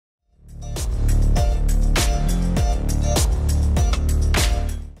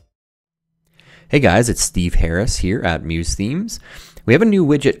Hey guys, it's Steve Harris here at Muse Themes. We have a new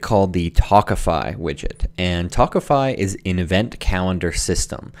widget called the Tockify widget, and Tockify is an event calendar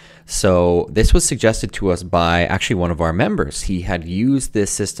system. So this was suggested to us by actually one of our members. He had used this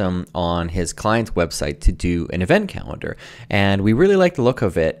system on his client's website to do an event calendar, and we really like the look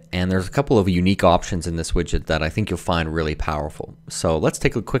of it, and there's a couple of unique options in this widget that I think you'll find really powerful. So let's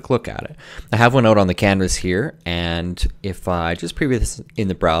take a quick look at it. I have one out on the canvas here, and if I just preview this in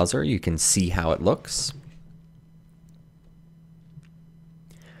the browser, you can see how it looks.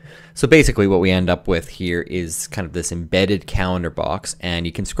 So basically what we end up with here is kind of this embedded calendar box, and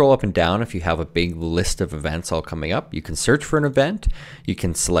you can scroll up and down if you have a big list of events all coming up. You can search for an event, you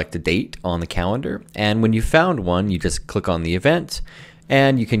can select a date on the calendar, and when you found one, you just click on the event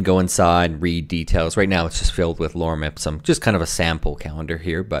and you can go inside and read details. Right now it's just filled with lorem ipsum, just kind of a sample calendar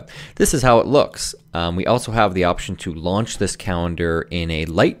here, but this is how it looks. We also have the option to launch this calendar in a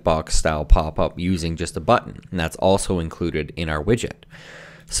lightbox style pop-up using just a button, and that's also included in our widget.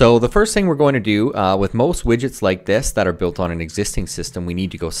 So the first thing we're going to do with most widgets like this that are built on an existing system, we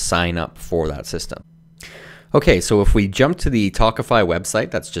need to go sign up for that system. Okay, so if we jump to the Tockify website,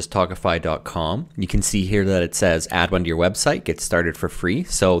 that's just Tockify.com, you can see here that it says add one to your website, get started for free.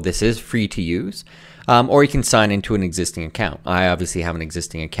 So this is free to use. Or you can sign into an existing account. I obviously have an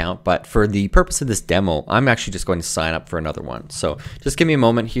existing account, but for the purpose of this demo, I'm actually just going to sign up for another one. So just give me a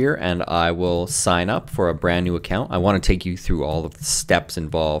moment here and I will sign up for a brand new account. I want to take you through all of the steps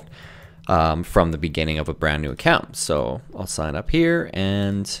involved from the beginning of a brand new account. So I'll sign up here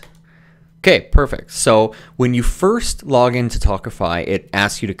and okay, perfect. So when you first log into Tockify, it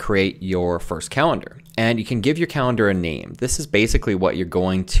asks you to create your first calendar, and you can give your calendar a name. This is basically what you're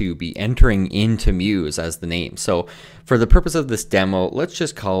going to be entering into Muse as the name. So for the purpose of this demo, let's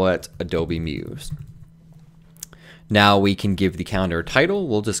just call it Adobe Muse. Now we can give the calendar a title.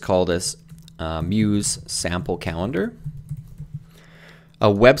 We'll just call this Muse Sample Calendar. A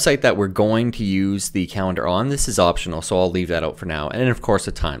website that we're going to use the calendar on, this is optional, so I'll leave that out for now. And then of course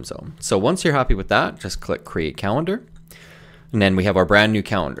a time zone. So once you're happy with that, just click Create Calendar. And then we have our brand new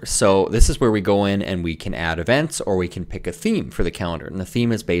calendar. So this is where we go in and we can add events, or we can pick a theme for the calendar. And the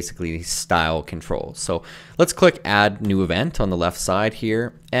theme is basically style control. So let's click Add New Event on the left side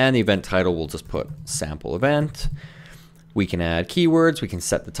here. And the event title, we'll just put Sample Event. We can add keywords, we can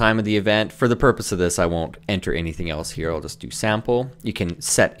set the time of the event. For the purpose of this, I won't enter anything else here, I'll just do sample. You can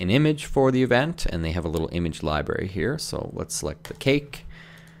set an image for the event, and they have a little image library here. So let's select the cake.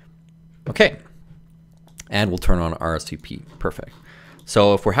 Okay, and we'll turn on RSVP, perfect.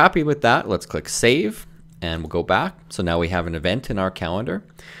 So if we're happy with that, let's click save, and we'll go back. So now we have an event in our calendar.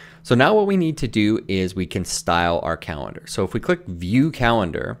 So now what we need to do is we can style our calendar. So if we click View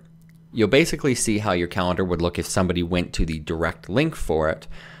Calendar, you'll basically see how your calendar would look if somebody went to the direct link for it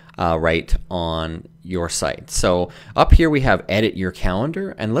right on your site. So up here we have Edit Your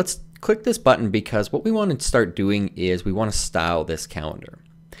Calendar, and let's click this button because what we want to start doing is we want to style this calendar.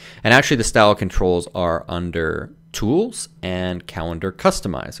 And actually the style controls are under Tools and Calendar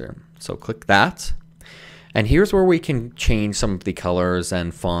Customizer. So click that. And here's where we can change some of the colors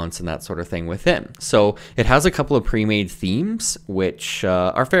and fonts and that sort of thing within. So it has a couple of pre-made themes, which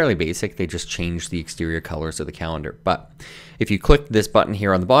are fairly basic. They just change the exterior colors of the calendar. But if you click this button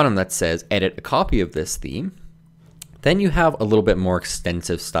here on the bottom that says edit a copy of this theme, then you have a little bit more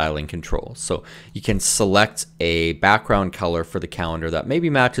extensive styling control. So you can select a background color for the calendar that maybe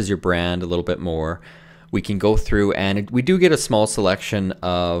matches your brand a little bit more. We can go through and we do get a small selection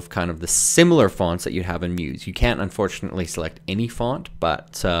of kind of the similar fonts that you have in Muse. You can't unfortunately select any font,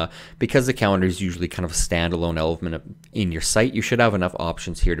 but because the calendar is usually kind of a standalone element in your site, you should have enough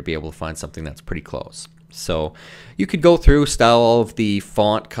options here to be able to find something that's pretty close. So you could go through, style all of the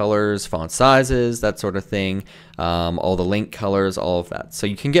font colors, font sizes, that sort of thing, all the link colors, all of that. So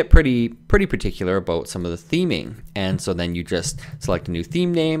you can get pretty particular about some of the theming. And so then you just select a new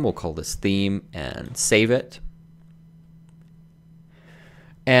theme name. We'll call this theme and save it.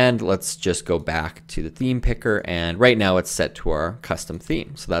 And let's just go back to the theme picker. And right now it's set to our custom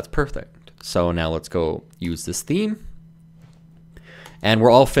theme. So that's perfect. So now let's go use this theme. And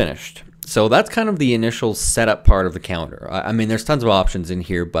we're all finished. So that's kind of the initial setup part of the calendar. I mean, there's tons of options in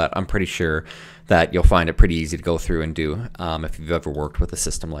here, but I'm pretty sure that you'll find it pretty easy to go through and do if you've ever worked with a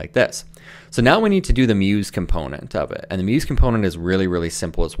system like this. So now we need to do the Muse component of it. And the Muse component is really, really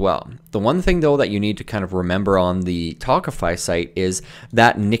simple as well. The one thing though that you need to kind of remember on the Tockify site is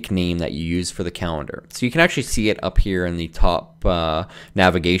that nickname that you use for the calendar. So you can actually see it up here in the top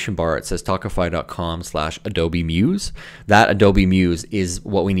navigation bar. It says Tockify.com/Adobe Muse. That Adobe Muse is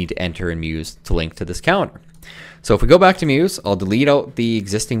what we need to enter in Muse to link to this calendar. So if we go back to Muse, I'll delete out the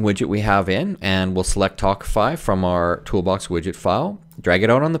existing widget we have in, and we'll select Tockify from our toolbox widget file, drag it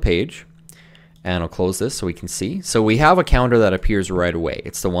out on the page, and I'll close this so we can see. So we have a calendar that appears right away.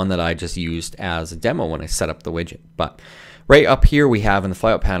 It's the one that I just used as a demo when I set up the widget. But right up here we have in the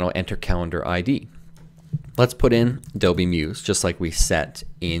flyout panel, enter calendar ID. Let's put in Adobe Muse, just like we set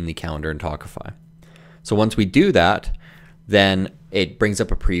in the calendar in Tockify. So once we do that, then it brings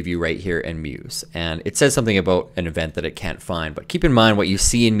up a preview right here in Muse. And it says something about an event that it can't find. But keep in mind, what you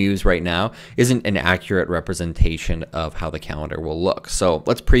see in Muse right now isn't an accurate representation of how the calendar will look. So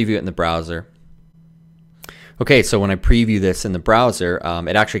let's preview it in the browser. Okay, so when I preview this in the browser,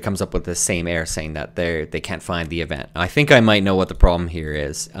 it actually comes up with the same error saying that they can't find the event. I think I might know what the problem here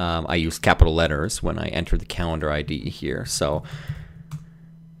is. I used capital letters when I entered the calendar ID here. So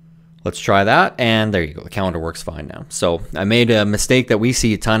let's try that, and there you go. The calendar works fine now. So I made a mistake that we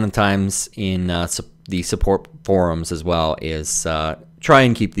see a ton of times in the support forums as well, is try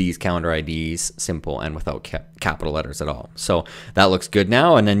and keep these calendar IDs simple and without capital letters at all. So that looks good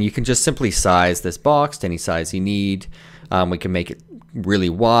now, and then you can just simply size this box to any size you need. We can make it really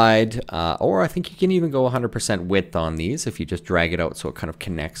wide, or I think you can even go 100% width on these if you just drag it out so it kind of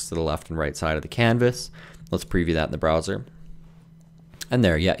connects to the left and right side of the canvas. Let's preview that in the browser. And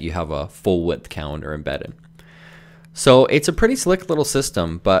there, yeah, you have a full width calendar embedded. So it's a pretty slick little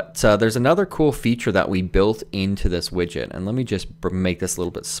system, but there's another cool feature that we built into this widget. And let me just make this a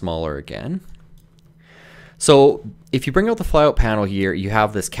little bit smaller again. So if you bring out the flyout panel here, you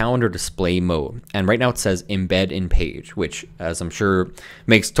have this calendar display mode. And right now it says embed in page, which, as I'm sure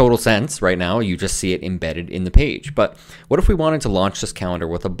makes total sense right now, you just see it embedded in the page. But what if we wanted to launch this calendar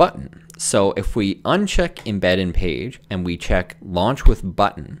with a button? So if we uncheck embed in page and we check launch with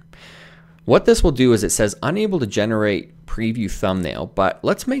button, what this will do is it says unable to generate preview thumbnail, but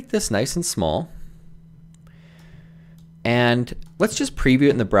let's make this nice and small. And let's just preview it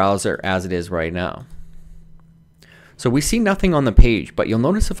in the browser as it is right now. So we see nothing on the page, but you'll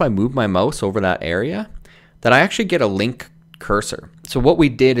notice if I move my mouse over that area that I actually get a link cursor. So what we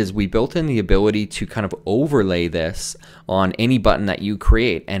did is we built in the ability to kind of overlay this on any button that you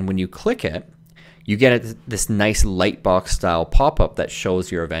create. And when you click it, you get this nice lightbox style pop-up that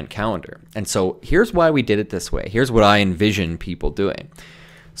shows your event calendar. And so here's why we did it this way. Here's what I envision people doing.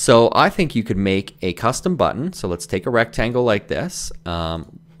 So I think you could make a custom button. So let's take a rectangle like this.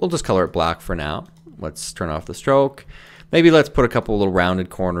 We'll just color it black for now. Let's turn off the stroke. Maybe let's put a couple little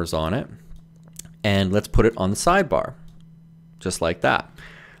rounded corners on it. And let's put it on the sidebar, just like that.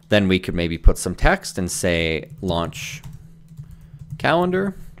 Then we could maybe put some text and say launch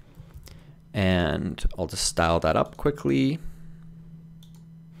calendar. And I'll just style that up quickly.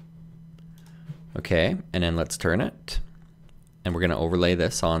 Okay, and then let's turn it. And we're going to overlay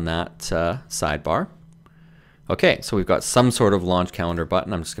this on that sidebar. Okay, so we've got some sort of launch calendar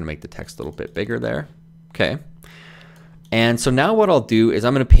button. I'm just going to make the text a little bit bigger there. Okay. And so now what I'll do is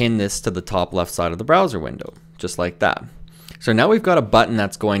I'm going to pin this to the top left side of the browser window, just like that. So now we've got a button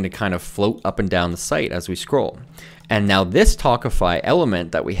that's going to kind of float up and down the site as we scroll. And now this Tockify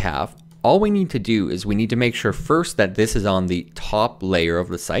element that we have, all we need to do is we need to make sure first that this is on the top layer of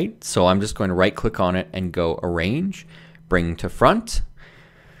the site. So I'm just going to right click on it and go arrange, bring to front.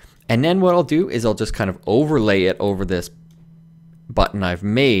 And then what I'll do is I'll just kind of overlay it over this button I've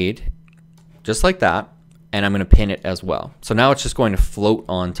made, just like that. And I'm going to pin it as well. So now it's just going to float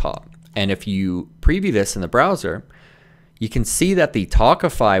on top. And if you preview this in the browser, you can see that the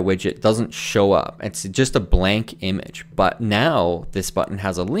Tockify widget doesn't show up. It's just a blank image. But now this button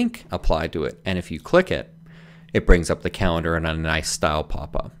has a link applied to it. And if you click it, it brings up the calendar in a nice style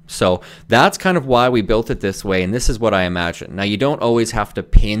pop-up. So that's kind of why we built it this way. And this is what I imagine. Now you don't always have to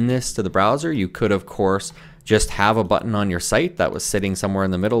pin this to the browser. You could, of course, just have a button on your site that was sitting somewhere in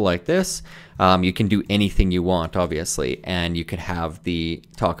the middle like this. You can do anything you want, obviously, and you could have the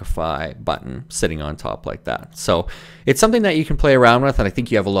Tockify button sitting on top like that. So it's something that you can play around with, and I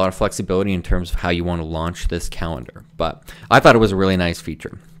think you have a lot of flexibility in terms of how you want to launch this calendar. But I thought it was a really nice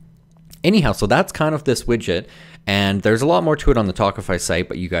feature. Anyhow, so that's kind of this widget, and there's a lot more to it on the Tockify site,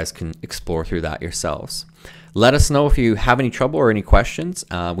 but you guys can explore through that yourselves. Let us know if you have any trouble or any questions.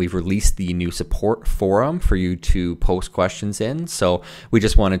 We've released the new support forum for you to post questions in. So we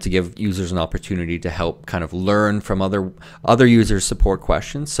just wanted to give users an opportunity to help kind of learn from other users' support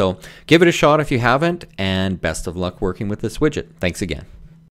questions. So give it a shot if you haven't, and best of luck working with this widget. Thanks again.